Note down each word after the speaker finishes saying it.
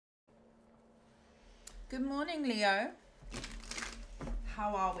Good morning, Leo.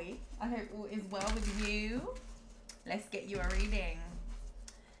 How are we? I hope all is well with you. Let's get you a reading.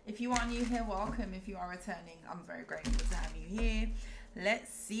 If you are new here, welcome. If you are returning, I'm very grateful to have you here.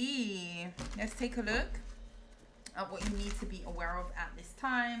 Let's see. Let's take a look at what you need to be aware of at this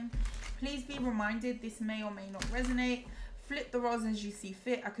time. Please be reminded this may or may not resonate. Flip the roles as you see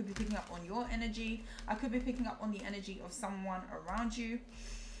fit. I could be picking up on your energy. I could be picking up on the energy of someone around you.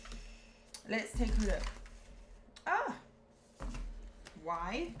 Let's take a look.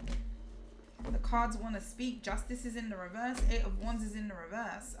 Why? The cards want to speak. Justice is in the reverse. Eight of Wands is in the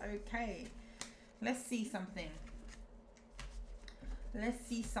reverse. Okay. Let's see something. Let's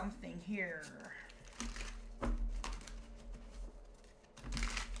see something here.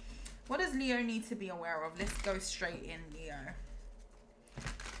 What does Leo need to be aware of? Let's go straight in, Leo.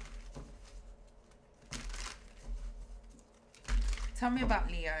 Tell me about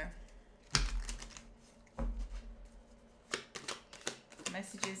Leo.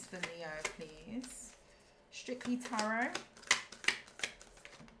 Messages for Leo, please. Strictly Tarot.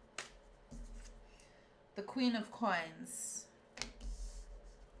 The Queen of Coins.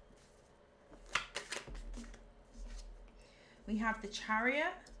 We have the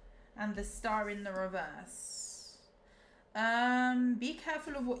Chariot and the Star in the reverse. Be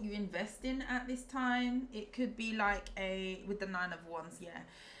careful of what you invest in at this time. It could be like with the Nine of Wands, yeah.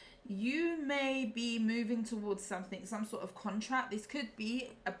 You may be moving towards something, some sort of contract. This could be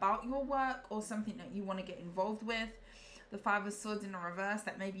about your work or something that you want to get involved with. The Five of Swords in the reverse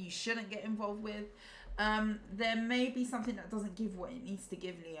that maybe you shouldn't get involved with. There may be something that doesn't give what it needs to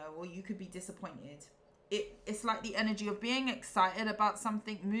give, Leo, or you could be disappointed. It's like the energy of being excited about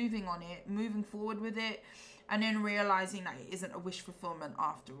something, moving on it, moving forward with it, and then realizing that it isn't a wish fulfillment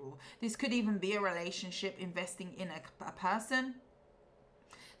after all. This could even be a relationship, investing in a person.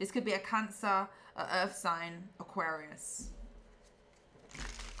 This could be a Cancer, an Earth sign, Aquarius.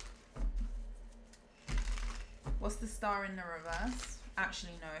 What's the Star in the reverse?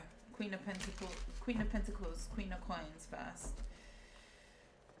 Actually, no. Queen of Pentacles, Queen of Coins first.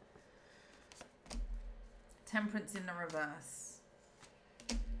 Temperance in the reverse.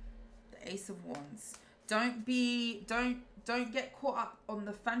 The Ace of Wands. Don't get caught up on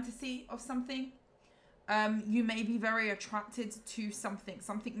the fantasy of something. You may be very attracted to something.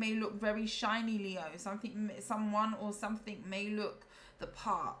 Something may look very shiny, Leo. Someone or something may look the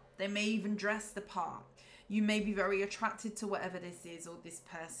part. They may even dress the part. You may be very attracted to whatever this is or this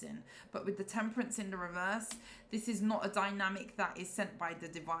person. But with the Temperance in the reverse, this is not a dynamic that is sent by the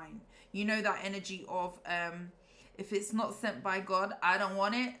divine. You know that energy of, if it's not sent by God, I don't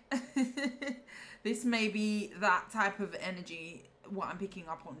want it. This may be that type of energy, what I'm picking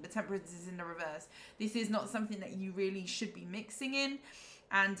up on. The Temperance is in the reverse. This is not something that you really should be mixing in.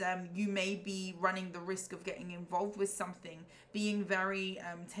 And you may be running the risk of getting involved with something, being very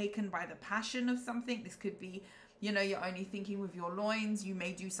taken by the passion of something. This could be, you know, you're only thinking with your loins. You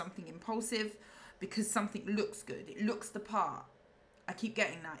may do something impulsive because something looks good. It looks the part. I keep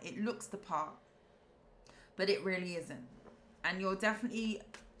getting that. It looks the part. But it really isn't. And you're definitely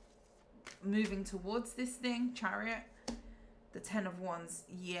moving towards this thing, Chariot. The Ten of Wands,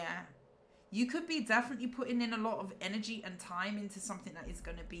 yeah. You could be definitely putting in a lot of energy and time into something that is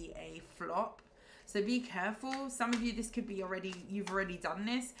going to be a flop. So be careful. Some of you, this could be you've already done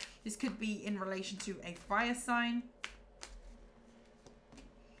this. This could be in relation to a fire sign.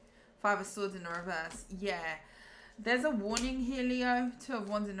 Five of Swords in the reverse, yeah. There's a warning here, Leo. Two of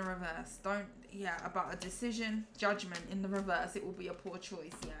Wands in the reverse. About a decision. Judgment in the reverse. It will be a poor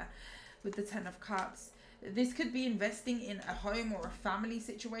choice, yeah. With the Ten of Cups. This could be investing in a home or a family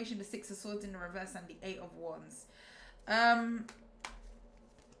situation. The Six of Swords in the reverse and the Eight of Wands.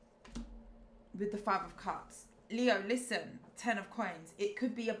 With the Five of Cups. Leo, listen. Ten of Coins. It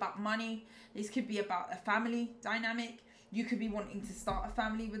could be about money. This could be about a family dynamic. You could be wanting to start a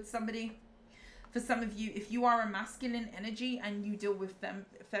family with somebody. For some of you, if you are a masculine energy and you deal with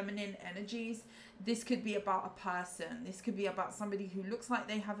feminine energies, this could be about a person. This could be about somebody who looks like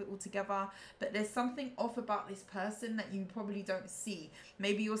they have it all together, but there's something off about this person that you probably don't see.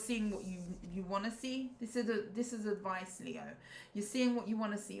 Maybe you're seeing what you want to see. This is advice, Leo. You're seeing what you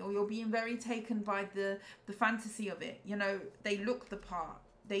want to see, or you're being very taken by the fantasy of it. You know, they look the part.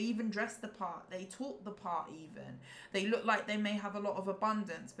 They even dress the part. They talk the part even. They look like they may have a lot of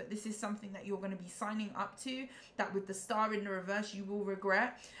abundance, but this is something that you're going to be signing up to, that with the Star in the reverse, you will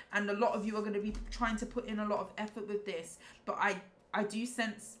regret. And a lot of you are going to be trying to put in a lot of effort with this. But I do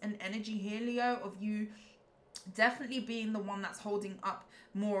sense an energy here, Leo, of you definitely being the one that's holding up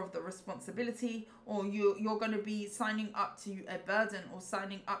more of the responsibility, or you're going to be signing up to a burden, or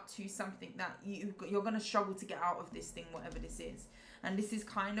signing up to something that you're going to struggle to get out of this thing, whatever this is. And this is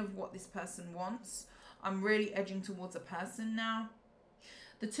kind of what this person wants. I'm really edging towards a person now.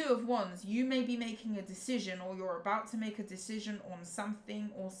 The Two of Wands, you may be making a decision, or you're about to make a decision on something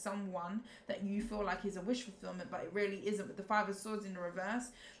or someone that you feel like is a wish fulfillment, but it really isn't. With the Five of Swords in the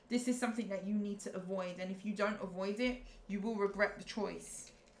reverse, this is something that you need to avoid. And if you don't avoid it, you will regret the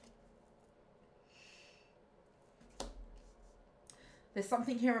choice. There's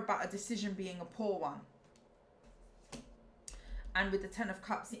something here about a decision being a poor one. And with the Ten of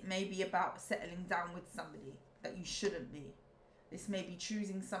Cups, it may be about settling down with somebody that you shouldn't be. This may be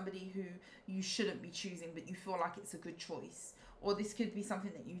choosing somebody who you shouldn't be choosing, but you feel like it's a good choice. Or this could be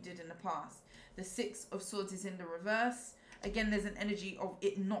something that you did in the past. The Six of Swords is in the reverse. Again, there's an energy of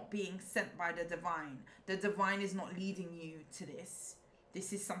it not being sent by the divine. The divine is not leading you to this.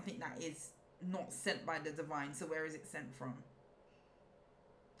 This is something that is not sent by the divine. So where is it sent from?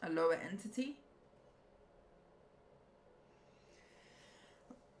 A lower entity?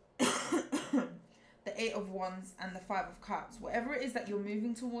 The Eight of Wands and the Five of Cups. Whatever it is that you're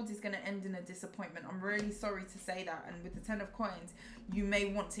moving towards is going to end in a disappointment. I'm really sorry to say that. And with the Ten of Coins, you may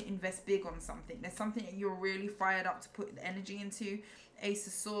want to invest big on something. There's something that you're really fired up to put the energy into. Ace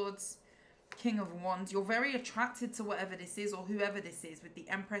of Swords, King of Wands. You're very attracted to whatever this is, or whoever this is, with the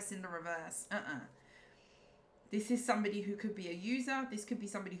Empress in the reverse. This is somebody who could be a user. This could be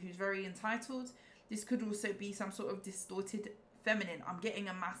somebody who's very entitled. This could also be some sort of distorted feminine. I'm getting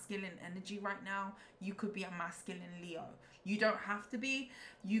a masculine energy right now. You could be a masculine Leo. You don't have to be.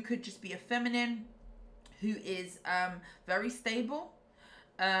 You could just be a feminine who is very stable.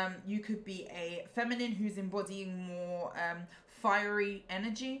 You could be a feminine who's embodying more fiery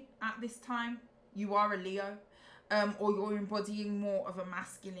energy at this time. You are a Leo. Or you're embodying more of a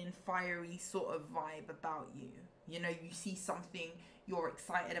masculine, fiery sort of vibe about you. You know, you see something, you're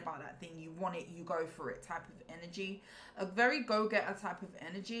excited about that thing, you want it, you go for it type of energy. A very go-getter type of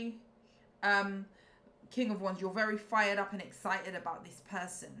energy. King of Wands, you're very fired up and excited about this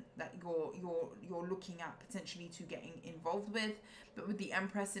person that you're looking at potentially to getting involved with. But with the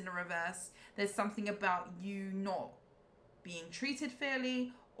Empress in the reverse, there's something about you not being treated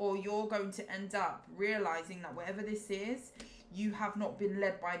fairly, or you're going to end up realizing that whatever this is, you have not been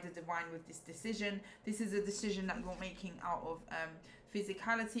led by the divine with this decision. This is a decision that you're making out of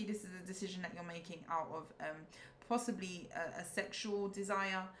physicality. This is a decision that you're making out of possibly a sexual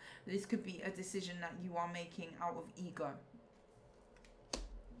desire. This could be a decision that you are making out of ego.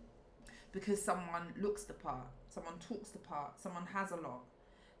 Because someone looks the part, someone talks the part, someone has a lot,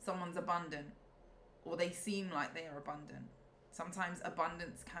 someone's abundant, or they seem like they are abundant. Sometimes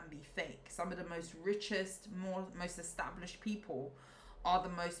abundance can be fake. Some of the most richest, most established people are the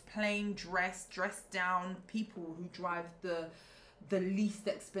most plain dressed down people who drive the least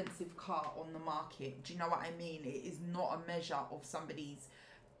expensive car on the market. Do you know what I mean? It is not a measure of somebody's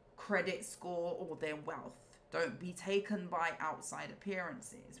credit score or their wealth. Don't be taken by outside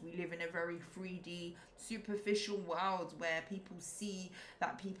appearances. We live in a very 3D, superficial world where people see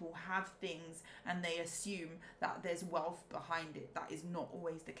that people have things and they assume that there's wealth behind it. That is not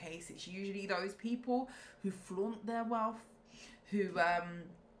always the case. It's usually those people who flaunt their wealth, who,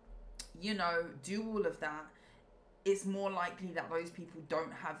 you know, do all of that. It's more likely that those people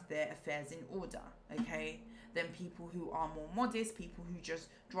don't have their affairs in order, okay? Than people who are more modest, people who just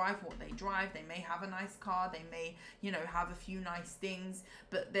drive what they drive. They may have a nice car, they may, you know, have a few nice things,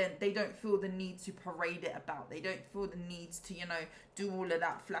 but then they don't feel the need to parade it about. They don't feel the need to, you know, do all of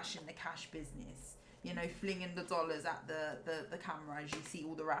that flashing the cash business, you know, flinging the dollars at the camera as you see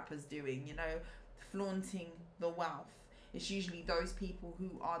all the rappers doing, you know, flaunting the wealth. It's usually those people who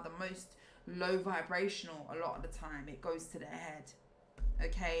are the most low vibrational. A lot of the time it goes to their head.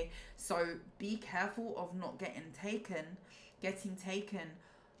 Okay, so be careful of not getting taken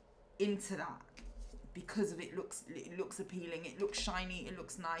into that because of it looks appealing, it looks shiny, it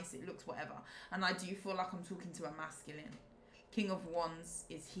looks nice, it looks whatever. And I do feel like I'm talking to a masculine. King of Wands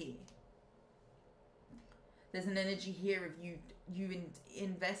is here. There's an energy here of you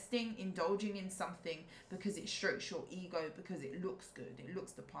indulging in something because it strokes your ego, because it looks good, it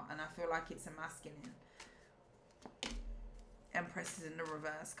looks the part, and I feel like it's a masculine. Empress is in the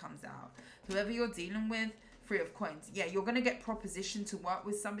reverse comes out. Whoever you're dealing with, Three of Coins. Yeah, you're going to get proposition to work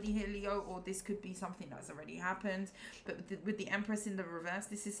with somebody here, Leo, or this could be something that's already happened. But with the Empress in the reverse,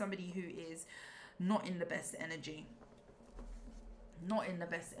 this is somebody who is not in the best energy. Not in the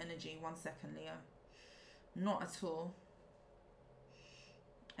best energy. 1 second, Leo. Not at all.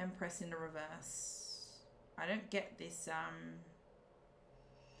 Empress in the reverse. I don't get this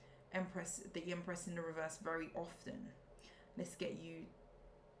Empress, the Empress in the reverse very often. Let's get you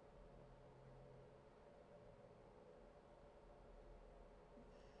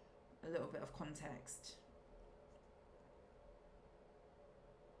a little bit of context.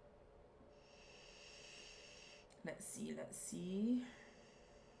 Let's see, let's see.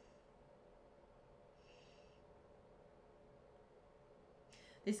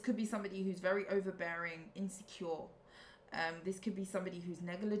 This could be somebody who's very overbearing, insecure. This could be somebody who's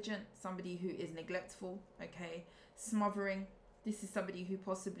negligent, somebody who is neglectful, okay? Smothering. This is somebody who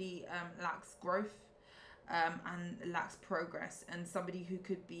possibly lacks growth and lacks progress, and somebody who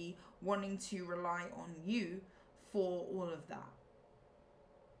could be wanting to rely on you for all of that,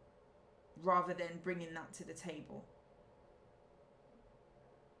 rather than bringing that to the table.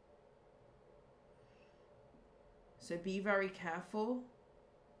 So be very careful.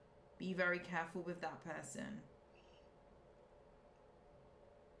 Be very careful with that person.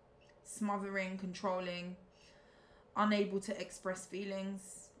 Smothering, controlling, unable to express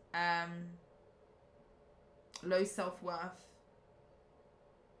feelings, low self-worth.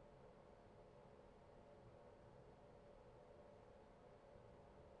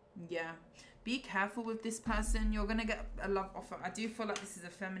 Yeah. Be careful with this person. You're going to get a love offer. I do feel like this is a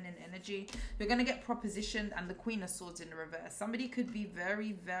feminine energy. You're going to get propositioned, and the Queen of Swords in the reverse. Somebody could be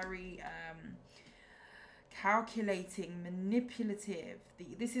very, very calculating, manipulative.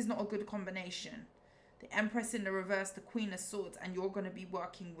 This is not a good combination. The Empress in the reverse, the Queen of Swords, and you're going to be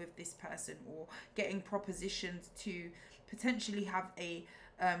working with this person or getting propositions to potentially have a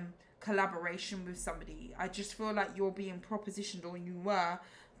collaboration with somebody. I just feel like you're being propositioned, or you were,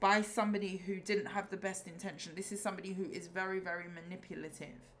 by somebody who didn't have the best intention. This is somebody who is very, very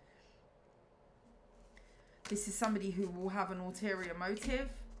manipulative. This is somebody who will have an ulterior motive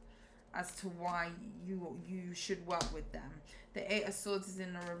as to why you should work with them. The Eight of Swords is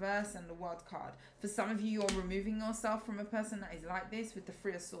in the reverse, and the World card. For some of you, you're removing yourself from a person that is like this with the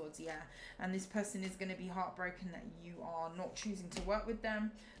Three of Swords, yeah. And this person is going to be heartbroken that you are not choosing to work with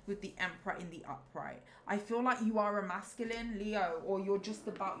them, with the Emperor in the upright. I feel like you are a masculine, Leo, or you're just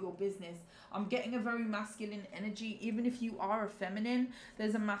about your business. I'm getting a very masculine energy. Even if you are a feminine,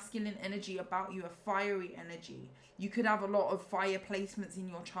 there's a masculine energy about you, a fiery energy. You could have a lot of fire placements in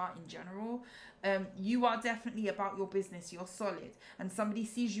your chart in general. You are definitely about your business. You're solid. And somebody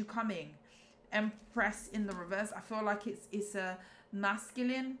sees you coming. Empress in the reverse. I feel like it's a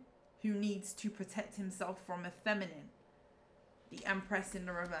masculine who needs to protect himself from a feminine. The Empress in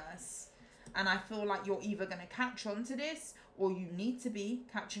the reverse. And I feel like you're either going to catch on to this, or you need to be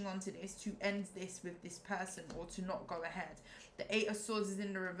catching on to this to end this with this person, or to not go ahead. The Eight of Swords is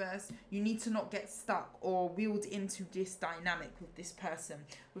in the reverse. You need to not get stuck or wheeled into this dynamic with this person.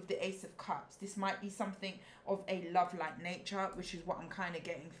 With the Ace of Cups, this might be something of a love-like nature, which is what I'm kind of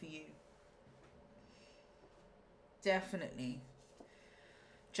getting for you. Definitely.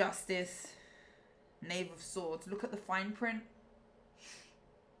 Justice. Knave of Swords. Look at the fine print.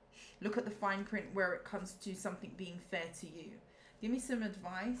 Look at the fine print where it comes to something being fair to you. Give me some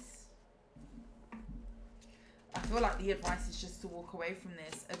advice. I feel like the advice is just to walk away from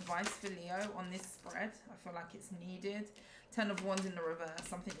this. Advice for Leo on this spread. I feel like it's needed. Ten of Wands in the reverse.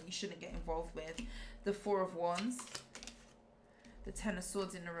 Something that you shouldn't get involved with. The Four of Wands. The Ten of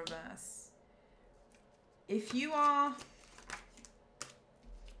Swords in the reverse. If you are...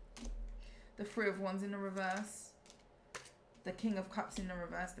 The Three of Wands in the reverse. The King of Cups in the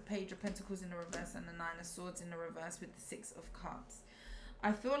reverse, the Page of Pentacles in the reverse, and the Nine of Swords in the reverse with the Six of Cups.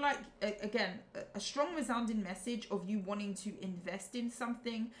 I feel like, again, a strong resounding message of you wanting to invest in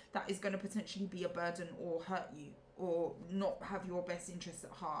something that is going to potentially be a burden or hurt you, or not have your best interests at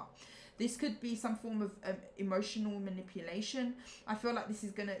heart. This could be some form of emotional manipulation. I feel like this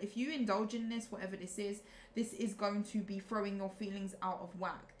is going to, if you indulge in this, whatever this is going to be throwing your feelings out of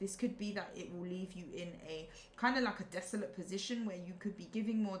whack. This could be that it will leave you in a kind of like a desolate position where you could be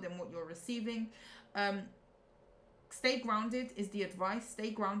giving more than what you're receiving. Stay grounded is the advice.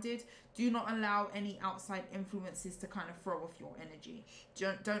 Stay grounded. Do not allow any outside influences to kind of throw off your energy.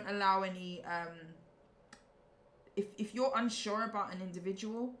 Don't allow any... If you're unsure about an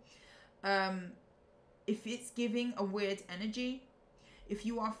individual... if it's giving a weird energy, if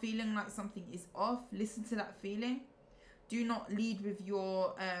you are feeling like something is off, listen to that feeling. Do not lead with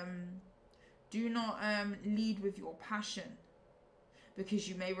your lead with your passion, because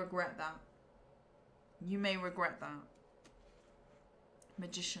you may regret that. You may regret that.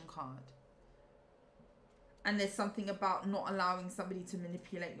 Magician card. And there's something about not allowing somebody to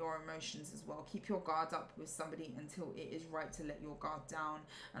manipulate your emotions as well. Keep your guard up with somebody until it is right to let your guard down.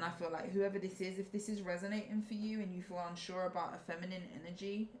 And I feel like whoever this is, if this is resonating for you and you feel unsure about a feminine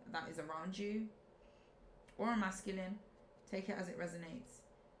energy that is around you, or a masculine, take it as it resonates.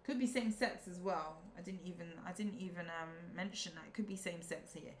 Could be same sex as well. I didn't even mention that. It could be same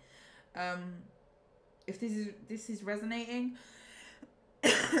sex here. If this is resonating,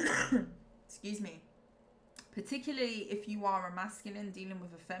 excuse me. Particularly if you are a masculine dealing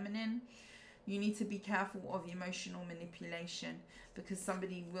with a feminine, you need to be careful of emotional manipulation, because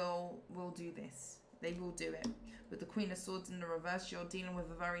somebody will do this. They will do it. With the Queen of Swords in the reverse, you're dealing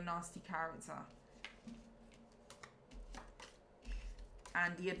with a very nasty character.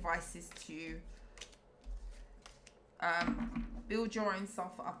 And the advice is to build your own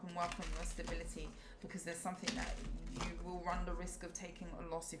self up and work on your stability, because there's something that you will run the risk of taking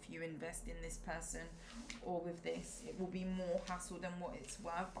a loss if you invest in this person or with this. It will be more hassle than what it's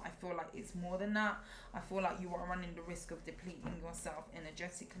worth, but I feel like it's more than that. I feel like you are running the risk of depleting yourself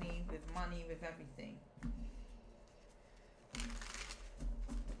energetically, with money, with everything.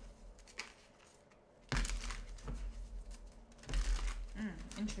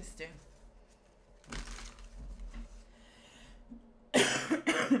 Interesting.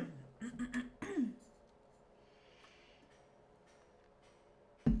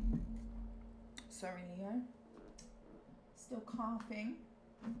 Sorry, Leo. Still coughing.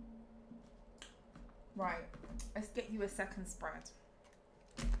 Right. Let's get you a second spread.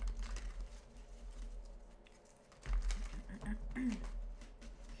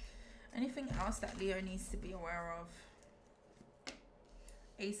 Anything else that Leo needs to be aware of?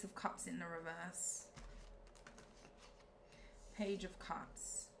 Ace of Cups in the reverse. Page of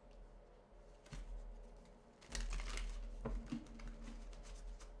Cups.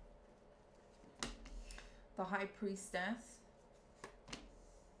 The High Priestess.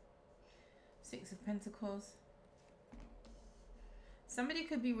 Six of Pentacles. Somebody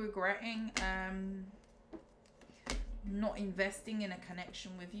could be regretting not investing in a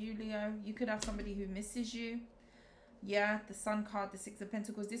connection with you, Leo. You could have somebody who misses you. Yeah, the Sun card, the Six of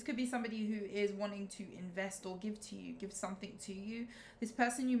Pentacles. This could be somebody who is wanting to invest or give to you, give something to you. This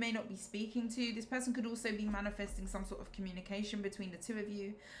person you may not be speaking to. This person could also be manifesting some sort of communication between the two of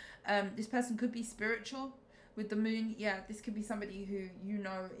you. This person could be spiritual with the moon. Yeah, this could be somebody who you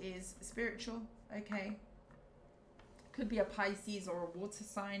know is spiritual. Okay. Could be a Pisces or a water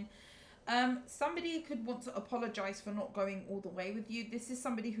sign. Somebody could want to apologize for not going all the way with you. This is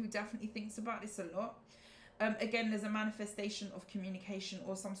somebody who definitely thinks about this a lot. Again, there's a manifestation of communication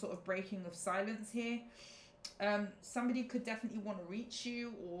or some sort of breaking of silence here. Somebody could definitely want to reach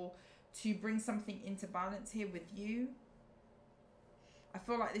you or to bring something into balance here with you. I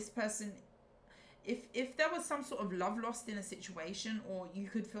feel like this person, if there was some sort of love lost in a situation, or you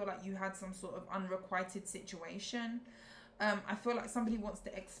could feel like you had some sort of unrequited situation, I feel like somebody wants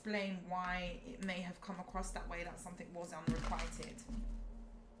to explain why it may have come across that way, that something was unrequited.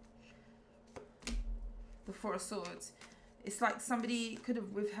 The Four of Swords. It's like somebody could have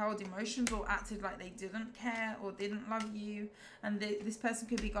withheld emotions or acted like they didn't care or didn't love you. And this person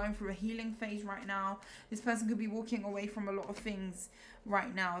could be going through a healing phase right now. This person could be walking away from a lot of things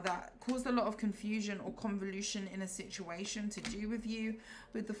right now that caused a lot of confusion or convolution in a situation to do with you.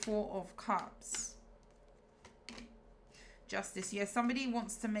 With the Four of Cups. Justice. Yeah, somebody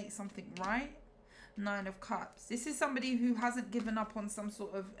wants to make something right. Nine of Cups. This is somebody who hasn't given up on some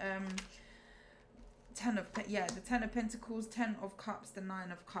sort of... the Ten of Pentacles, Ten of Cups, the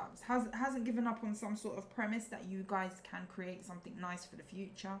Nine of Cups. Hasn't given up on some sort of premise that you guys can create something nice for the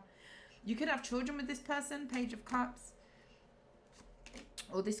future. You could have children with this person, Page of Cups.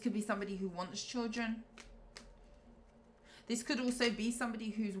 Or this could be somebody who wants children. This could also be somebody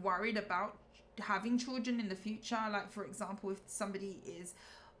who's worried about having children in the future. Like, for example, if somebody is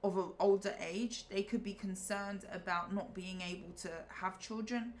of an older age, they could be concerned about not being able to have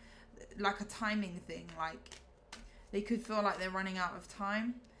children. Like a timing thing, like they could feel like they're running out of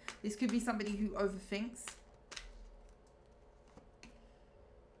time. This could be somebody who overthinks.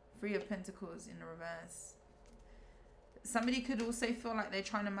 Three of Pentacles in the reverse. Somebody could also feel like they're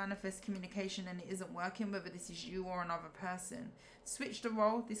trying to manifest communication and it isn't working, whether this is you or another person. Switch the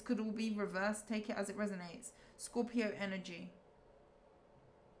role. This could all be reversed. Take it as it resonates. Scorpio energy.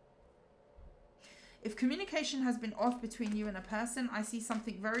 If communication has been off between you and a person, I see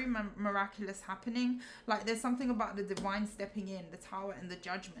something very miraculous happening. Like there's something about the divine stepping in, the Tower and the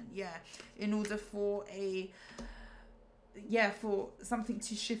Judgment. Yeah, in order for for something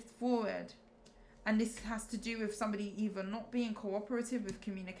to shift forward. And this has to do with somebody either not being cooperative with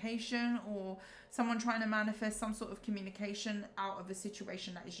communication, or someone trying to manifest some sort of communication out of a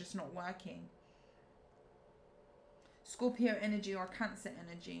situation that is just not working. Scorpio energy or Cancer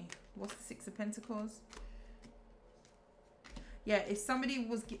energy. What's the Six of Pentacles? Yeah, if somebody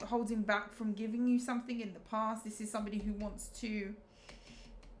was holding back from giving you something in the past, this is somebody who wants to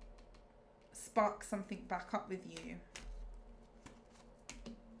spark something back up with you.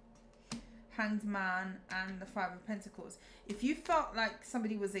 Hanged Man and the Five of Pentacles. If you felt like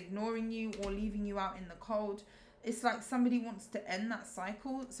somebody was ignoring you or leaving you out in the cold, it's like somebody wants to end that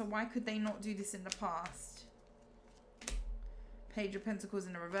cycle. So why could they not do this in the past? Page of Pentacles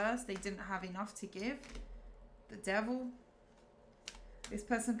in the reverse. They didn't have enough to give. The Devil. This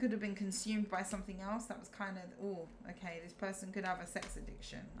person could have been consumed by something else. That was kind of, oh, okay. This person could have a sex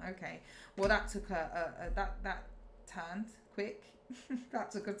addiction. Okay. Well, that took that turned quick.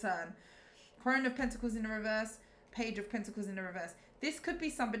 That took a turn. Crone of Pentacles in the reverse. Page of Pentacles in the reverse. This could be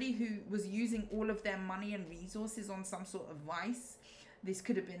somebody who was using all of their money and resources on some sort of vice. This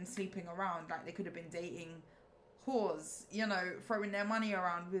could have been sleeping around. Like they could have been dating whores, you know, throwing their money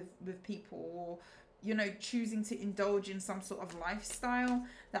around with people, or, you know, choosing to indulge in some sort of lifestyle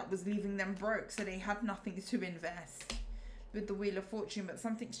that was leaving them broke. So they had nothing to invest with the Wheel of Fortune. But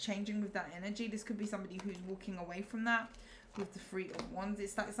something's changing with that energy. This could be somebody who's walking away from that. With the Three of Wands,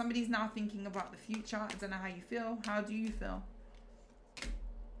 it's like somebody's now thinking about the future. I don't know how you feel. How do you feel?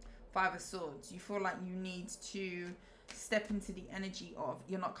 Five of Swords. You feel like you need to step into the energy of,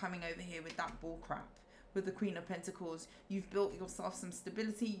 you're not coming over here with that bull crap. With the Queen of Pentacles, you've built yourself some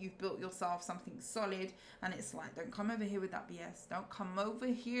stability. You've built yourself something solid. And it's like, don't come over here with that BS. Don't come over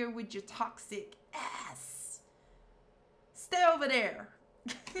here with your toxic ass. Stay over there.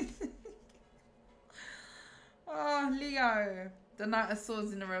 Oh, Leo, the Knight of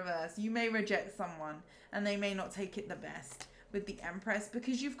Swords in the reverse. You may reject someone and they may not take it the best with the Empress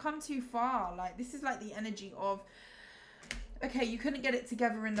because you've come too far. Like, this is like the energy of, okay, you couldn't get it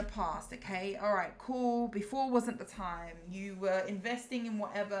together in the past, okay? All right, cool. Before wasn't the time. You were investing in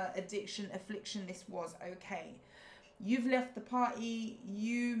whatever addiction, affliction this was, okay. You've left the party.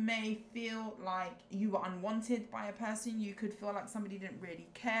 You may feel like you were unwanted by a person. You could feel like somebody didn't really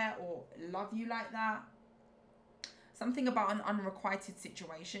care or love you like that. Something about an unrequited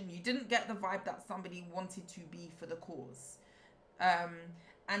situation. You didn't get the vibe that somebody wanted to be for the cause.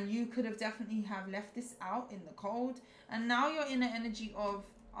 And you could have definitely have left this out in the cold. And now you're in an energy of,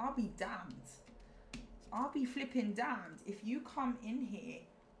 I'll be damned. I'll be flipping damned. If you come in here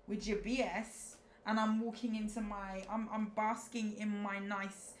with your BS and I'm walking into my, I'm basking in my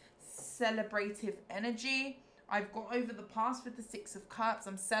nice celebrative energy. I've got over the past with the Six of Cups.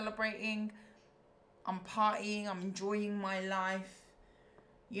 I'm celebrating. I'm partying, I'm enjoying my life.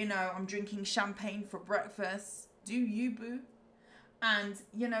 You know, I'm drinking champagne for breakfast. Do you, boo? And,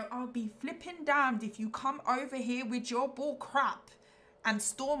 you know, I'll be flipping damned if you come over here with your bull crap and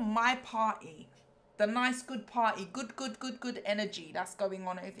storm my party. The nice, good party. Good energy that's going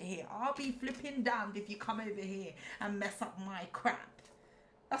on over here. I'll be flipping damned if you come over here and mess up my crap.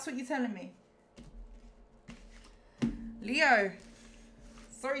 That's what you're telling me. Leo.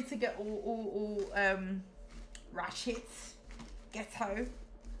 Sorry to get all ratchet, ghetto,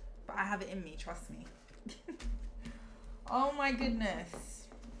 but I have it in me, trust me. Oh my goodness.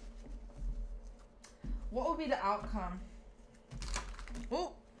 What will be the outcome?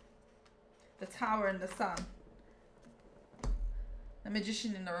 Oh, the Tower and the Sun. The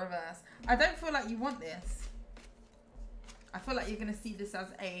Magician in the reverse. I don't feel like you want this. I feel like you're going to see this as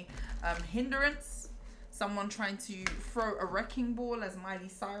a hindrance. Someone trying to throw a wrecking ball, as Miley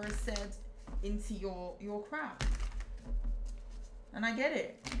Cyrus said, into your crap. And I get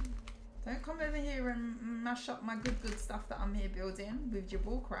it. Don't come over here and mash up my good stuff that I'm here building with your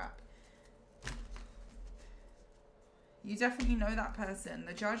bull crap. You definitely know that person.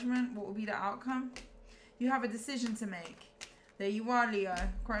 The Judgment, what will be the outcome? You have a decision to make. There you are, Leo.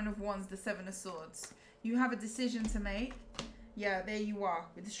 Crown of Wands, the Seven of Swords. You have a decision to make. Yeah, there you are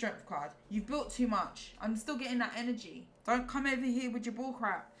with the Strength card. You've built too much. I'm still getting that energy. Don't come over here with your bull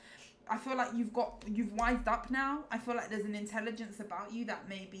crap. I feel like you've wised up now. I feel like there's an intelligence about you that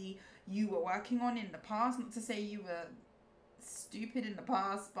maybe you were working on in the past. Not to say you were stupid in the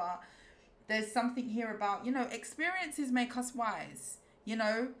past, but there's something here about, you know, experiences make us wise. You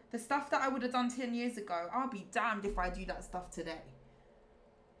know, the stuff that I would have done 10 years ago, I'll be damned if I do that stuff today.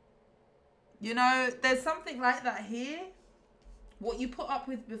 You know, there's something like that here. What you put up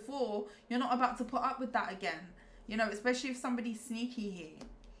with before, you're not about to put up with that again. You know, especially if somebody's sneaky here.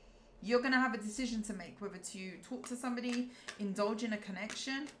 You're going to have a decision to make, whether to talk to somebody, indulge in a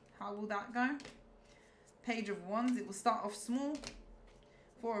connection. How will that go? Page of Wands. It will start off small.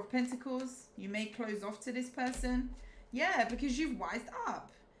 Four of Pentacles. You may close off to this person. Yeah, because you've wised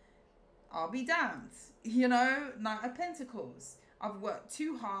up. I'll be damned. You know, Knight of Pentacles. I've worked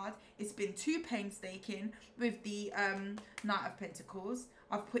too hard. It's been too painstaking with the Knight of Pentacles.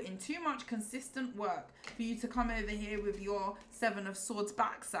 I've put in too much consistent work for you to come over here with your Seven of Swords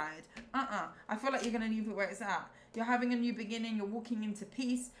backside. I feel like you're going to leave it where it's at. You're having a new beginning. You're walking into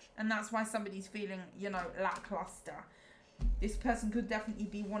peace. And that's why somebody's feeling, you know, lackluster. This person could definitely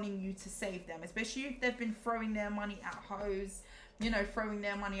be wanting you to save them, especially if they've been throwing their money at hoes, you know, throwing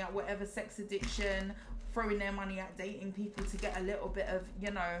their money at whatever sex addiction, throwing their money at dating people to get a little bit of, you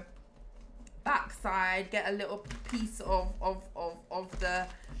know, backside, get a little piece of the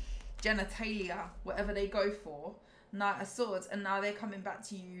genitalia, whatever they go for. Knight of Swords, and now they're coming back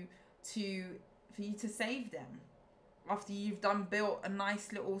to you for you to save them after you've built a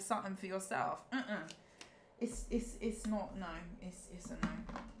nice little something for yourself. It's not, no. It's a no.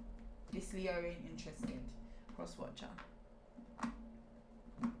 This Leo ain't interested. Cross watcher.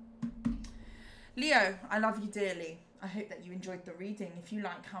 Leo, I love you dearly. I hope that you enjoyed the reading. If you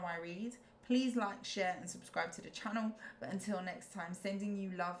like how I read, please like, share and subscribe to the channel. But until next time, sending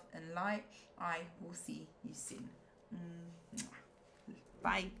you love and light. I will see you soon.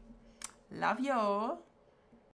 Bye. Love you.